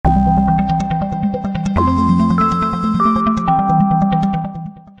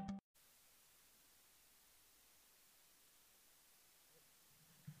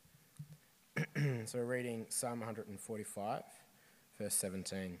So we're reading Psalm 145, verse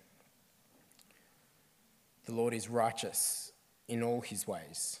 17. The Lord is righteous in all his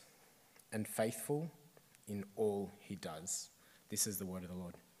ways and faithful in all he does. This is the word of the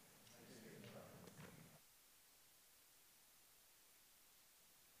Lord.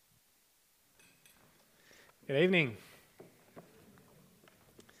 Good evening.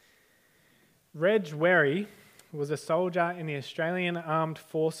 Reg Werry was a soldier in the Australian Armed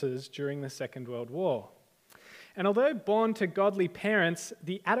Forces during the Second World War. And although born to godly parents,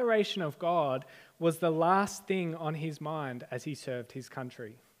 the adoration of God was the last thing on his mind as he served his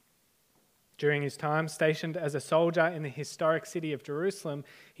country. During his time stationed as a soldier in the historic city of Jerusalem,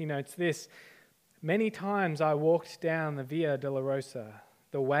 he notes this: "Many times I walked down the Via Dolorosa,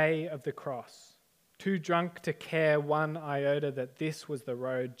 the way of the cross, too drunk to care one iota that this was the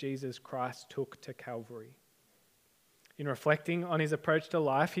road Jesus Christ took to Calvary." In reflecting on his approach to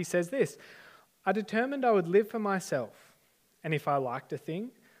life, he says this: "I determined I would live for myself, and if I liked a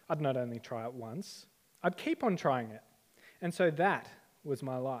thing, I'd not only try it once, I'd keep on trying it. And so that was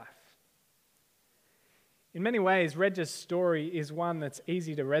my life." In many ways, Reg's story is one that's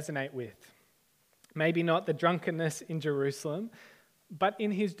easy to resonate with. Maybe not the drunkenness in Jerusalem, but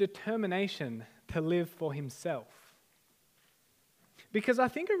in his determination to live for himself. Because I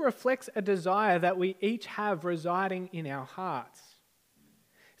think it reflects a desire that we each have residing in our hearts.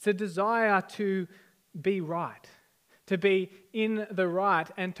 It's a desire to be right, to be in the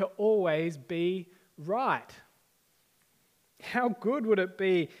right, and to always be right. How good would it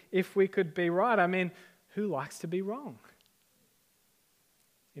be if we could be right? I mean, who likes to be wrong?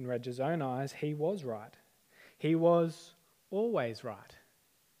 In Reg's own eyes, he was right. He was always right,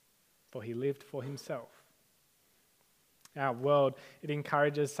 for he lived for himself. Our world, it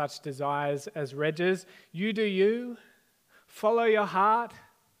encourages such desires as Reg's. You do you, follow your heart.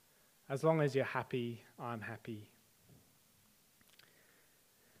 As long as you're happy, I'm happy.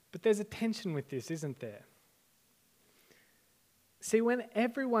 But there's a tension with this, isn't there? See, when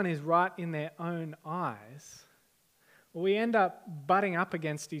everyone is right in their own eyes, we end up butting up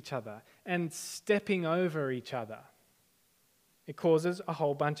against each other and stepping over each other. It causes a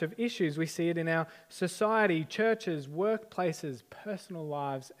whole bunch of issues. We see it in our society, churches, workplaces, personal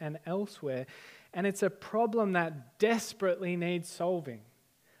lives, and elsewhere. And it's a problem that desperately needs solving,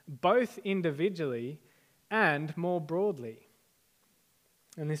 both individually and more broadly.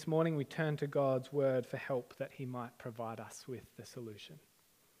 And this morning we turn to God's word for help that he might provide us with the solution.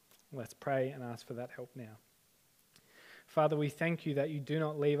 Let's pray and ask for that help now. Father, we thank you that you do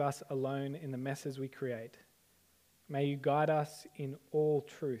not leave us alone in the messes we create. May you guide us in all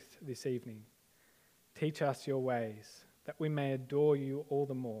truth this evening. Teach us your ways, that we may adore you all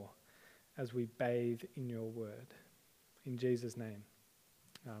the more as we bathe in your word. In Jesus' name,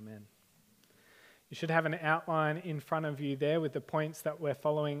 amen. You should have an outline in front of you there with the points that we're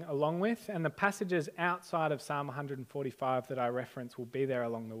following along with, and the passages outside of Psalm 145 that I reference will be there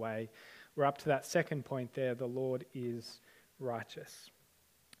along the way. We're up to that second point there: the Lord is righteous.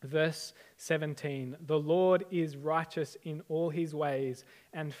 Verse 17, the Lord is righteous in all his ways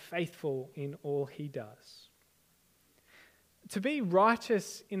and faithful in all he does. To be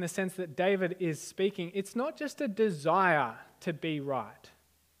righteous in the sense that David is speaking, it's not just a desire to be right,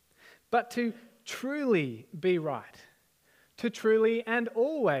 but to truly be right, to truly and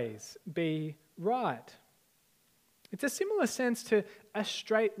always be right. It's a similar sense to a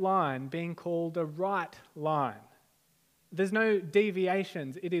straight line being called a right line. There's no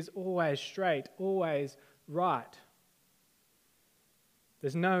deviations. It is always straight, always right.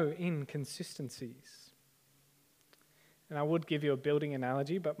 There's no inconsistencies. And I would give you a building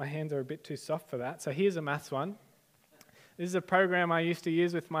analogy, but my hands are a bit too soft for that. So here's a maths one. This is a program I used to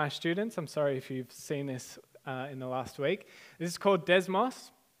use with my students. I'm sorry if you've seen this in the last week. This is called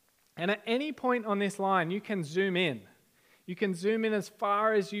Desmos. And at any point on this line, you can zoom in. You can zoom in as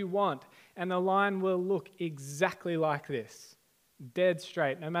far as you want, and the line will look exactly like this, dead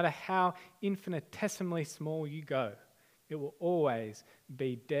straight. No matter how infinitesimally small you go, it will always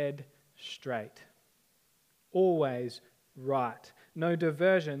be dead straight. Always right. No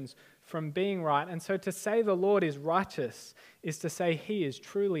diversions from being right. And so to say the Lord is righteous is to say he is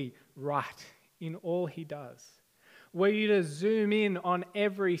truly right in all he does. Were you to zoom in on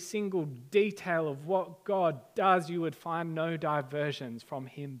every single detail of what God does, you would find no diversions from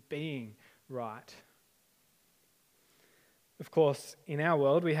him being right. Of course, in our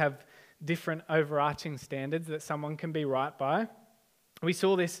world, we have different overarching standards that someone can be right by. We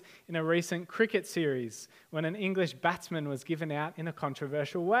saw this in a recent cricket series when an English batsman was given out in a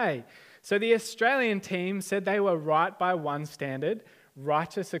controversial way. So the Australian team said they were right by one standard,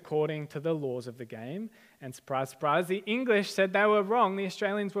 righteous according to the laws of the game. And surprise, surprise, the English said they were wrong. The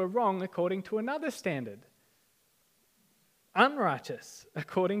Australians were wrong according to another standard. Unrighteous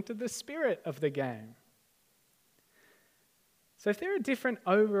according to the spirit of the game. So if there are different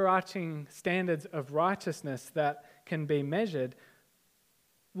overarching standards of righteousness that can be measured,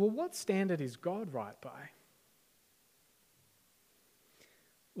 well, what standard is God right by?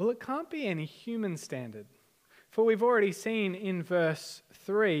 Well, it can't be any human standard. For we've already seen in verse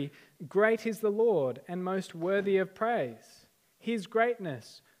 3, great is the Lord and most worthy of praise. His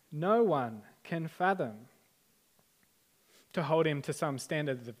greatness no one can fathom. To hold him to some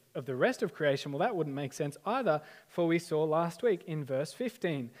standard of the rest of creation, well, that wouldn't make sense either, for we saw last week in verse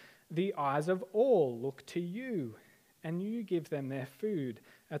 15, the eyes of all look to you, and you give them their food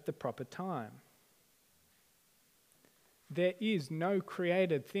at the proper time. There is no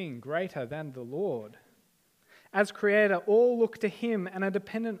created thing greater than the Lord. As creator, all look to him and are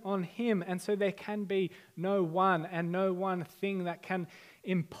dependent on him, and so there can be no one and no one thing that can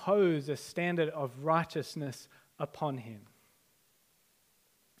impose a standard of righteousness upon him.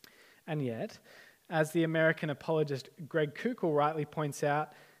 And yet, as the American apologist Greg Koukl rightly points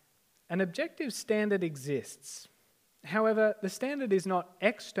out, an objective standard exists. However, the standard is not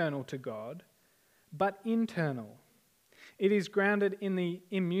external to God, but internal. It is grounded in the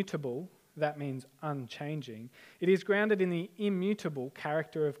immutable, that means unchanging. It is grounded in the immutable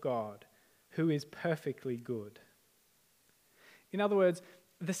character of God, who is perfectly good. In other words,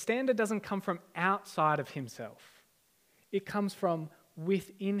 the standard doesn't come from outside of himself. It comes from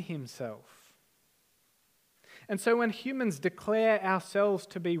within himself. And so when humans declare ourselves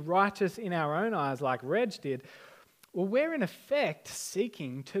to be righteous in our own eyes, like Reg did, well, we're in effect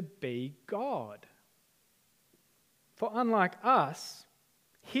seeking to be God. For unlike us,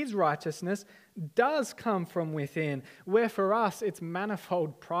 his righteousness does come from within, where for us it's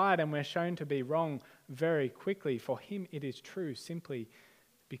manifold pride and we're shown to be wrong very quickly. For him it is true simply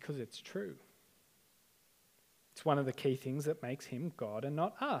because it's true. It's one of the key things that makes him God and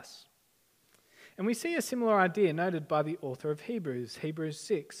not us. And we see a similar idea noted by the author of Hebrews, Hebrews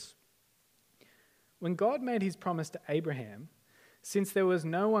 6. When God made his promise to Abraham, since there was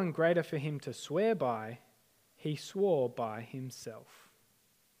no one greater for him to swear by, he swore by himself.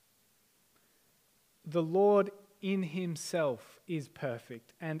 The Lord in himself is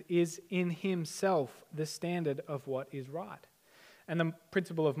perfect and is in himself the standard of what is right. And the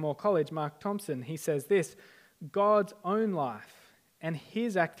principal of Moore College, Mark Thompson, he says this, God's own life and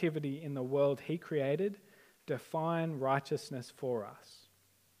his activity in the world he created define righteousness for us.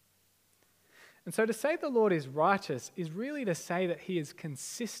 And so to say the Lord is righteous is really to say that he is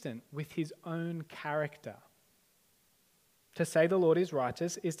consistent with his own character. To say the Lord is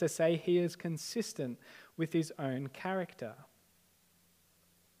righteous is to say he is consistent with his own character.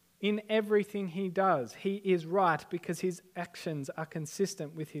 In everything he does, he is right because his actions are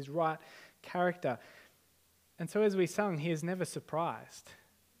consistent with his right character. And so as we sung, he is never surprised.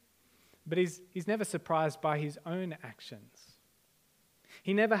 But he's never surprised by his own actions.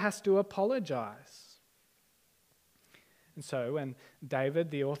 He never has to apologize. And so when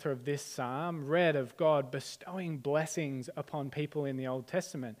David, the author of this psalm, read of God bestowing blessings upon people in the Old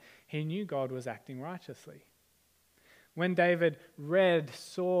Testament, he knew God was acting righteously. When David read,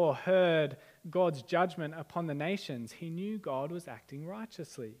 saw, heard God's judgment upon the nations, he knew God was acting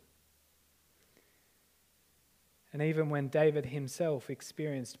righteously. And even when David himself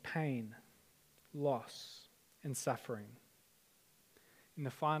experienced pain, loss, and suffering, in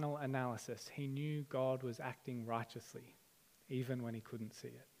the final analysis, he knew God was acting righteously, even when he couldn't see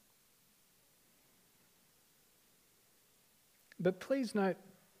it. But please note,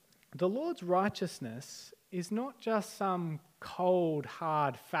 the Lord's righteousness is not just some cold,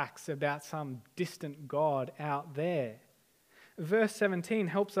 hard facts about some distant God out there. Verse 17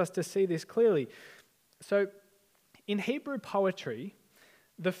 helps us to see this clearly. So, in Hebrew poetry,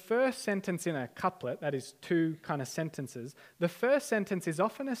 the first sentence in a couplet, that is two kind of sentences, the first sentence is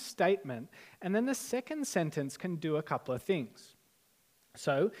often a statement, and then the second sentence can do a couple of things.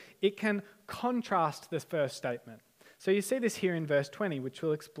 So it can contrast the first statement. So you see this here in verse 20, which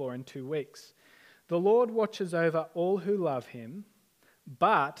we'll explore in 2 weeks. The Lord watches over all who love him,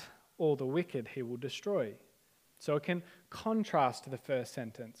 but all the wicked he will destroy. So it can contrast the first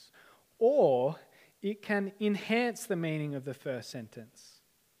sentence. Or it can enhance the meaning of the first sentence.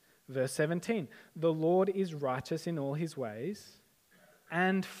 Verse 17, the Lord is righteous in all his ways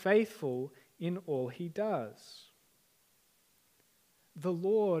and faithful in all he does. The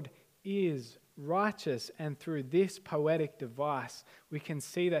Lord is righteous, and through this poetic device, we can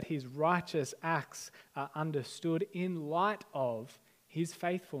see that his righteous acts are understood in light of his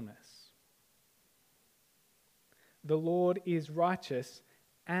faithfulness. The Lord is righteous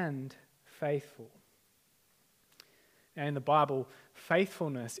and faithful. Now in the Bible,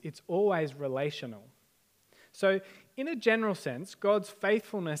 faithfulness, it's always relational. So in a general sense, God's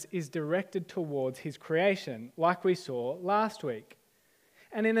faithfulness is directed towards his creation, like we saw last week.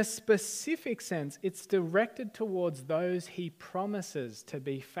 And in a specific sense, it's directed towards those he promises to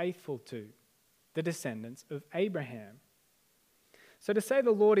be faithful to, the descendants of Abraham. So to say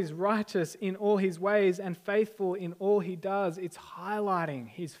the Lord is righteous in all his ways and faithful in all he does, it's highlighting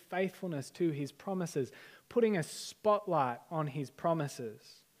his faithfulness to his promises, putting a spotlight on his promises.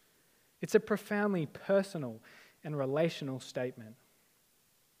 It's a profoundly personal and relational statement.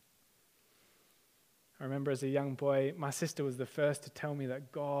 I remember as a young boy, my sister was the first to tell me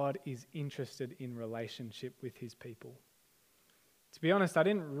that God is interested in relationship with his people. To be honest, I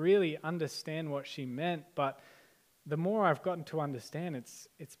didn't really understand what she meant, but the more I've gotten to understand,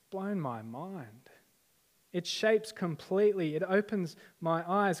 it's blown my mind. It shapes completely, it opens my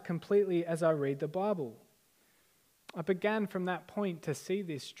eyes completely as I read the Bible. I began from that point to see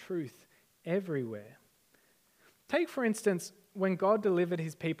this truth everywhere. Take, for instance, when God delivered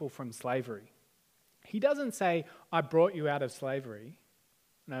his people from slavery. He doesn't say, I brought you out of slavery.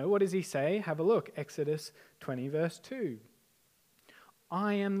 No, what does he say? Have a look. Exodus 20, verse 2.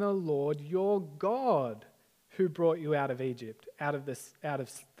 I am the Lord your God who brought you out of Egypt, out of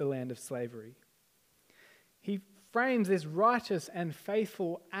the land of slavery. He frames this righteous and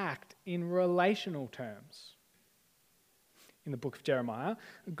faithful act in relational terms. In the book of Jeremiah,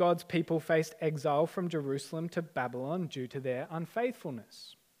 God's people faced exile from Jerusalem to Babylon due to their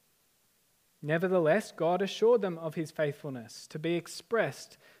unfaithfulness. Nevertheless, God assured them of his faithfulness to be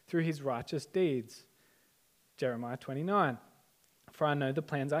expressed through his righteous deeds. Jeremiah 29, for I know the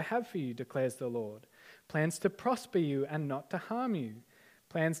plans I have for you, declares the Lord. Plans to prosper you and not to harm you.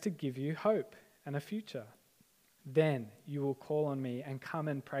 Plans to give you hope and a future. Then you will call on me and come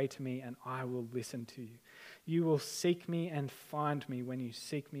and pray to me, and I will listen to you. You will seek me and find me when you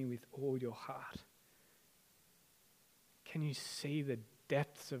seek me with all your heart. Can you see the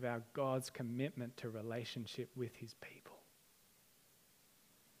depths of our God's commitment to relationship with his people?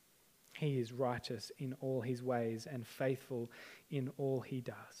 He is righteous in all his ways and faithful in all he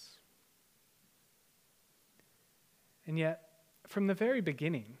does. And yet, from the very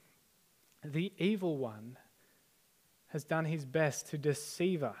beginning, the evil one has done his best to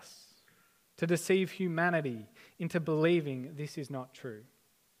deceive us, to deceive humanity into believing this is not true.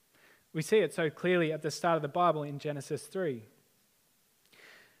 We see it so clearly at the start of the Bible in Genesis 3.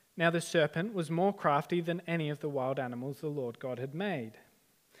 Now the serpent was more crafty than any of the wild animals the Lord God had made.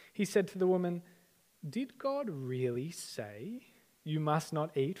 He said to the woman, did God really say you must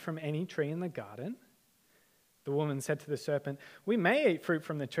not eat from any tree in the garden? The woman said to the serpent, we may eat fruit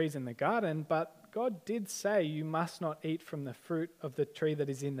from the trees in the garden, but God did say you must not eat from the fruit of the tree that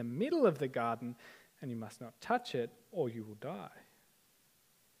is in the middle of the garden, and you must not touch it, or you will die.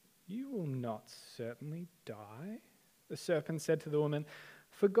 You will not certainly die, the serpent said to the woman,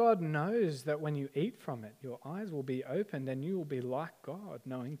 for God knows that when you eat from it, your eyes will be opened and you will be like God,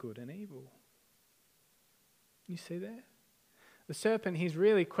 knowing good and evil. You see there? The serpent, he's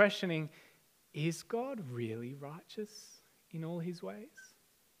really questioning, is God really righteous in all his ways?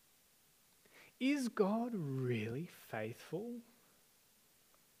 Is God really faithful?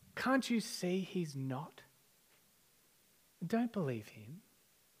 Can't you see he's not? Don't believe him.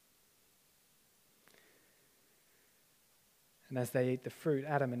 And as they eat the fruit,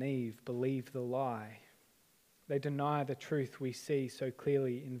 Adam and Eve believe the lie. They deny the truth we see so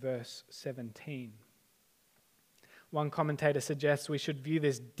clearly in verse 17. One commentator suggests we should view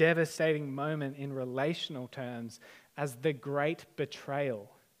this devastating moment in relational terms as the great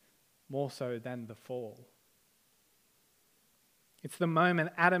betrayal, more so than the fall. It's the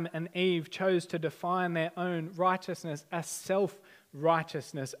moment Adam and Eve chose to define their own righteousness as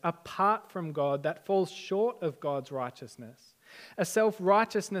self-righteousness apart from God that falls short of God's righteousness. A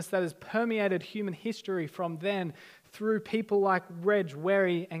self-righteousness that has permeated human history from then through people like Reg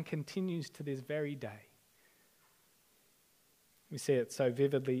Werry and continues to this very day. We see it so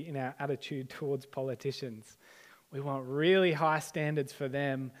vividly in our attitude towards politicians. We want really high standards for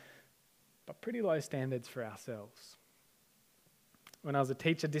them, but pretty low standards for ourselves. When I was a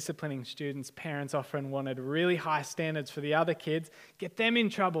teacher disciplining students, parents often wanted really high standards for the other kids, get them in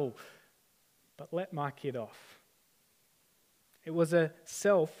trouble, but let my kid off. It was a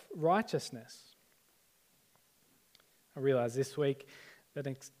self-righteousness. I realized this week that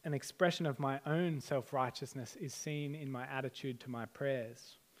an expression of my own self-righteousness is seen in my attitude to my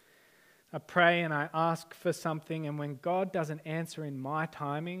prayers. I pray and I ask for something, and when God doesn't answer in my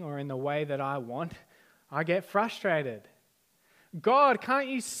timing or in the way that I want, I get frustrated. God, can't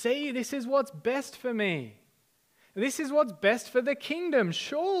you see this is what's best for me? This is what's best for the kingdom,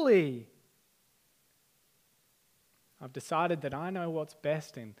 surely. I've decided that I know what's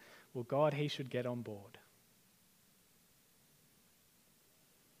best, and well, God, he should get on board.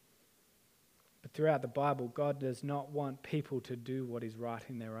 But throughout the Bible, God does not want people to do what is right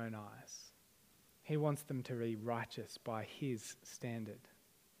in their own eyes. He wants them to be righteous by his standard.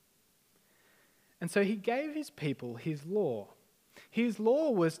 And so he gave his people his law. His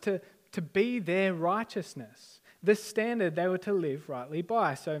law was to be their righteousness, the standard they were to live rightly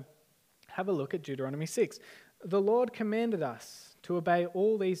by. So have a look at Deuteronomy 6. The Lord commanded us to obey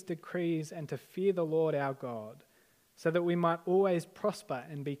all these decrees and to fear the Lord our God, so that we might always prosper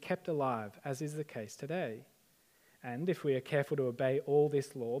and be kept alive, as is the case today. And if we are careful to obey all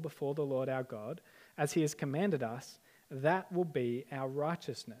this law before the Lord our God, as he has commanded us, that will be our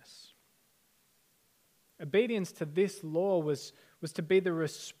righteousness. Obedience to this law was to be the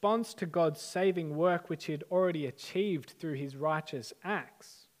response to God's saving work which he had already achieved through his righteous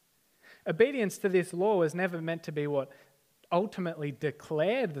acts. Obedience to this law was never meant to be what ultimately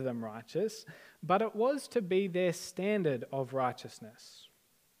declared them righteous, but it was to be their standard of righteousness.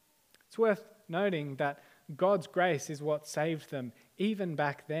 It's worth noting that God's grace is what saved them even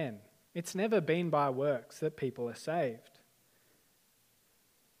back then. It's never been by works that people are saved.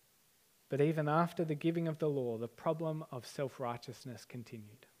 But even after the giving of the law, the problem of self-righteousness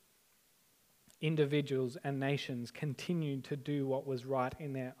continued. Individuals and nations continued to do what was right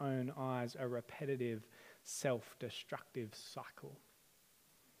in their own eyes, a repetitive, self-destructive cycle.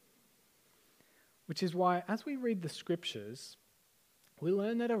 Which is why, as we read the scriptures, we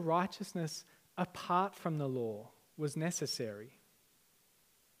learn that a righteousness apart from the law was necessary.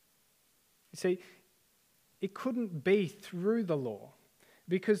 You see, it couldn't be through the law,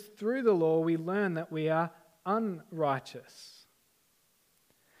 because through the law we learn that we are unrighteous.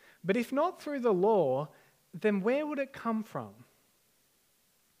 But if not through the law, then where would it come from?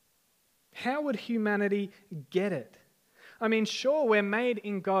 How would humanity get it? I mean, sure, we're made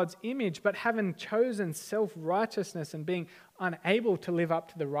in God's image, but having chosen self-righteousness and being unable to live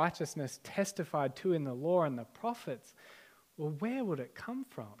up to the righteousness testified to in the law and the prophets, well, where would it come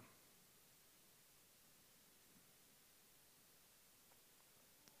from?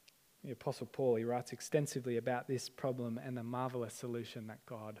 The Apostle Paul, he writes extensively about this problem and the marvelous solution that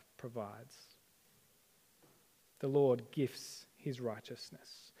God provides. The Lord gifts his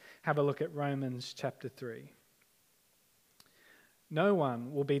righteousness. Have a look at Romans chapter 3. No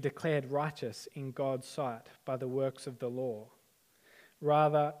one will be declared righteous in God's sight by the works of the law.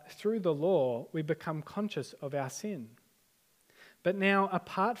 Rather, through the law, we become conscious of our sin. But now,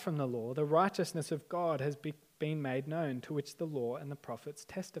 apart from the law, the righteousness of God has been made known, to which the law and the prophets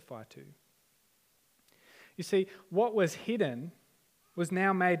testify to. You see, what was hidden was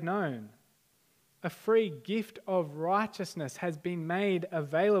now made known. A free gift of righteousness has been made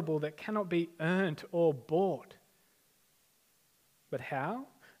available that cannot be earned or bought. But how?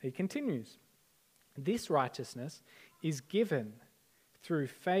 He continues. This righteousness is given through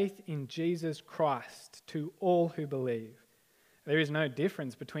faith in Jesus Christ to all who believe. There is no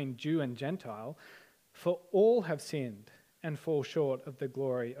difference between Jew and Gentile, for all have sinned and fall short of the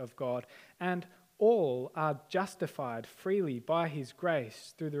glory of God, and all are justified freely by his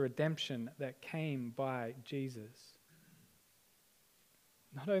grace through the redemption that came by Jesus.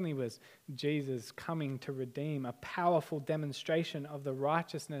 Not only was Jesus coming to redeem, a powerful demonstration of the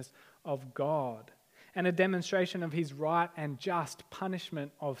righteousness of God and a demonstration of his right and just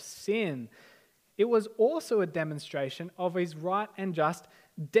punishment of sin, it was also a demonstration of his right and just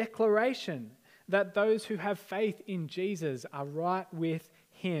declaration that those who have faith in Jesus are right with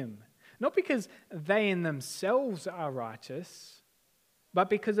him. Not because they in themselves are righteous, but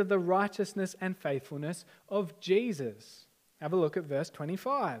because of the righteousness and faithfulness of Jesus. Have a look at verse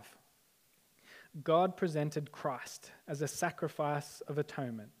 25. God presented Christ as a sacrifice of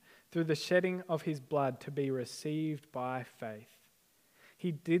atonement through the shedding of his blood to be received by faith.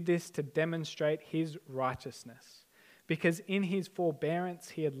 He did this to demonstrate his righteousness, because in his forbearance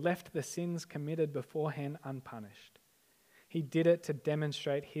he had left the sins committed beforehand unpunished. He did it to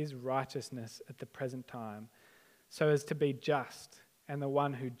demonstrate his righteousness at the present time, so as to be just and the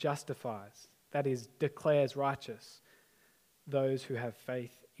one who justifies, that is, declares righteous, those who have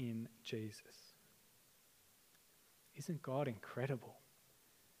faith in Jesus. Isn't God incredible?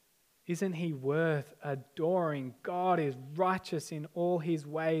 Isn't he worth adoring? God is righteous in all his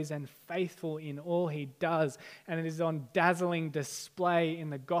ways and faithful in all he does. And it is on dazzling display in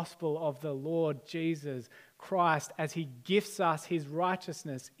the gospel of the Lord Jesus Christ as he gifts us his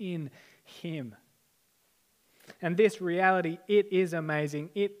righteousness in him. And this reality, it is amazing.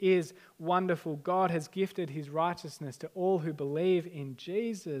 It is wonderful. God has gifted his righteousness to all who believe in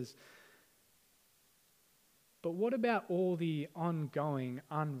Jesus. But what about all the ongoing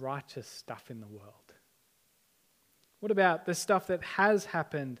unrighteous stuff in the world? What about the stuff that has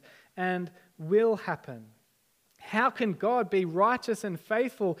happened and will happen? How can God be righteous and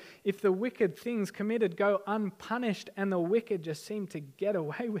faithful if the wicked things committed go unpunished and the wicked just seem to get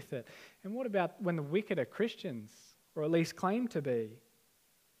away with it? And what about when the wicked are Christians, or at least claim to be?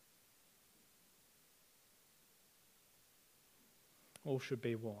 All should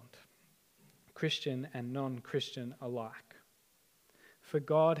be warned, Christian and non-Christian alike. For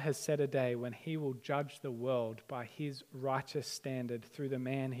God has set a day when he will judge the world by his righteous standard through the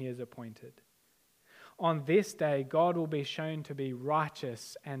man he has appointed. On this day, God will be shown to be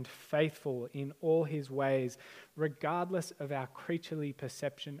righteous and faithful in all his ways, regardless of our creaturely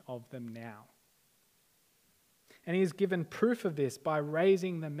perception of them now. And he has given proof of this by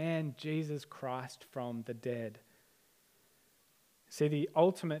raising the man Jesus Christ from the dead. See, the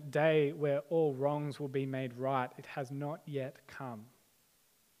ultimate day where all wrongs will be made right, it has not yet come.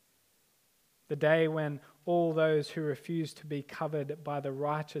 The day when all those who refuse to be covered by the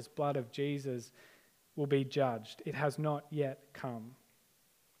righteous blood of Jesus will be judged. It has not yet come.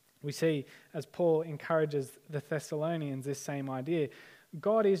 We see, as Paul encourages the Thessalonians, this same idea.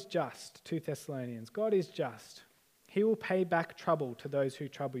 God is just, 2 Thessalonians. God is just. He will pay back trouble to those who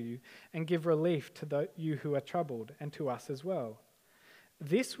trouble you and give relief to you who are troubled, and to us as well.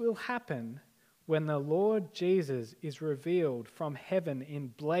 This will happen when the Lord Jesus is revealed from heaven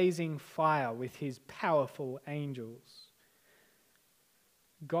in blazing fire with his powerful angels.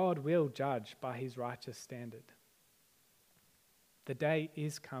 God will judge by his righteous standard. The day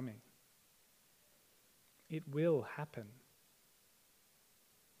is coming. It will happen.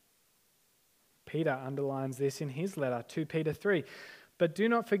 Peter underlines this in his letter, 2 Peter 3. But do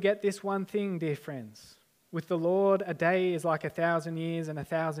not forget this one thing, dear friends. With the Lord, a day is like 1,000 years, and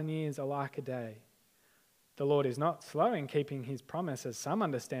 1,000 years are like a day. The Lord is not slow in keeping his promise, as some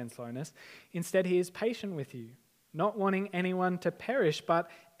understand slowness. Instead, he is patient with you, not wanting anyone to perish, but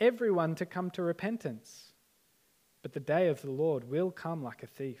everyone to come to repentance. But the day of the Lord will come like a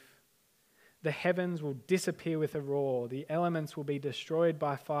thief. The heavens will disappear with a roar, the elements will be destroyed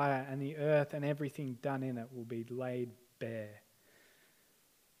by fire, and the earth and everything done in it will be laid bare.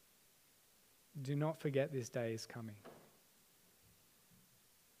 Do not forget this day is coming.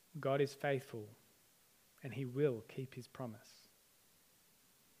 God is faithful, and he will keep his promise.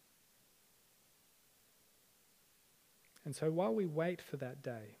 And so while we wait for that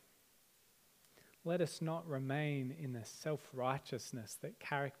day, let us not remain in the self-righteousness that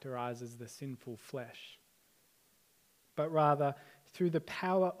characterizes the sinful flesh, but rather, through the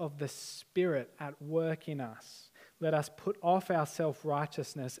power of the Spirit at work in us, let us put off our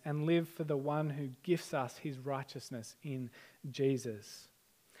self-righteousness and live for the one who gifts us his righteousness in Jesus.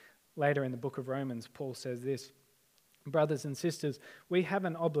 Later in the book of Romans, Paul says this, brothers and sisters, we have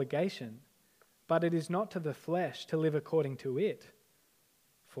an obligation, but it is not to the flesh to live according to it.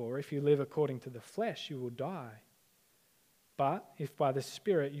 For if you live according to the flesh, you will die. But if by the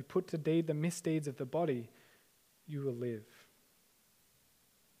Spirit you put to deed the misdeeds of the body, you will live.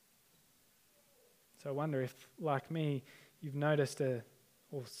 So I wonder if, like me, you've noticed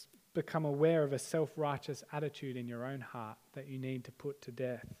or become aware of a self-righteous attitude in your own heart that you need to put to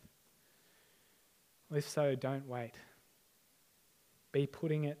death. Well, if so, don't wait. Be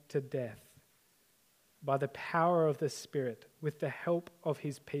putting it to death by the power of the Spirit, with the help of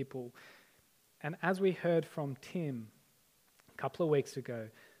his people. And as we heard from Tim a couple of weeks ago,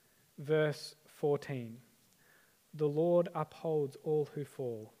 verse 14, the Lord upholds all who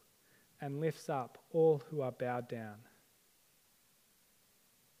fall and lifts up all who are bowed down.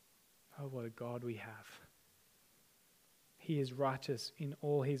 Oh, what a God we have. He is righteous in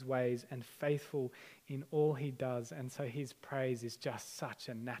all his ways and faithful in all he does, and so his praise is just such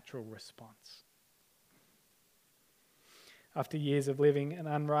a natural response. After years of living an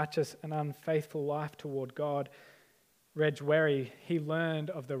unrighteous and unfaithful life toward God, Reg Werry, he learned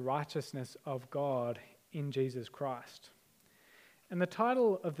of the righteousness of God in Jesus Christ. And the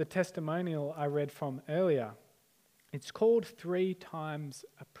title of the testimonial I read from earlier, it's called 3 Times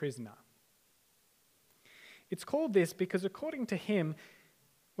a Prisoner. It's called this because according to him,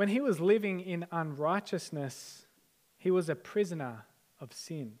 when he was living in unrighteousness, he was a prisoner of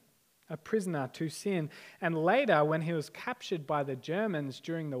sin, a prisoner to sin. And later, when he was captured by the Germans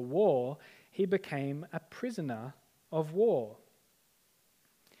during the war, he became a prisoner of war.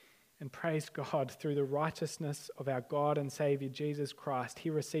 And praise God, through the righteousness of our God and Saviour Jesus Christ, he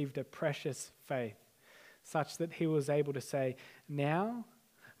received a precious faith, such that he was able to say, now,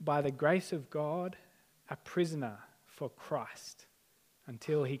 by the grace of God, a prisoner for Christ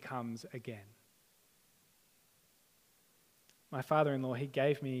until he comes again. My father-in-law, he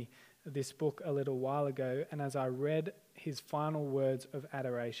gave me this book a little while ago, and as I read his final words of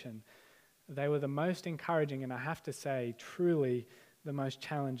adoration, they were the most encouraging, and I have to say, truly the most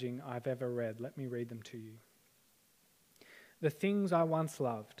challenging I've ever read. Let me read them to you. The things I once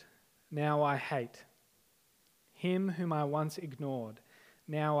loved, now I hate. Him whom I once ignored,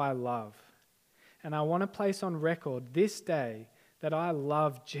 now I love. And I want to place on record this day that I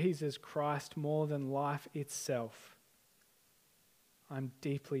love Jesus Christ more than life itself. I'm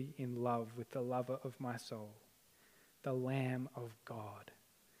deeply in love with the lover of my soul, the Lamb of God,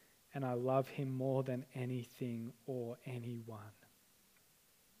 and I love him more than anything or anyone.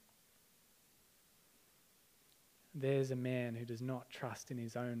 There's a man who does not trust in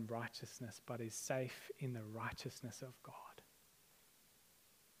his own righteousness, but is safe in the righteousness of God.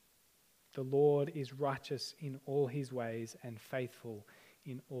 The Lord is righteous in all his ways and faithful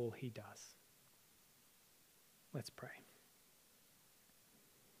in all he does. Let's pray.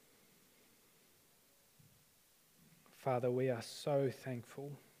 Father, we are so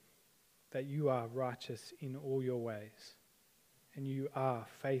thankful that you are righteous in all your ways and you are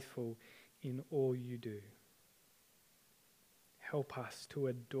faithful in all you do. Help us to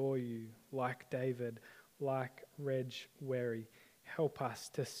adore you like David, like Reg Wary. Help us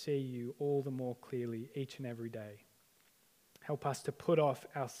to see you all the more clearly each and every day. Help us to put off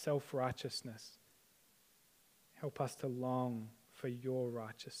our self-righteousness. Help us to long for your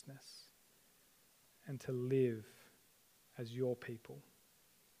righteousness and to live as your people,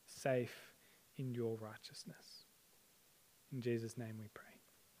 safe in your righteousness. In Jesus' name we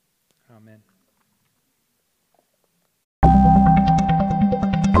pray. Amen.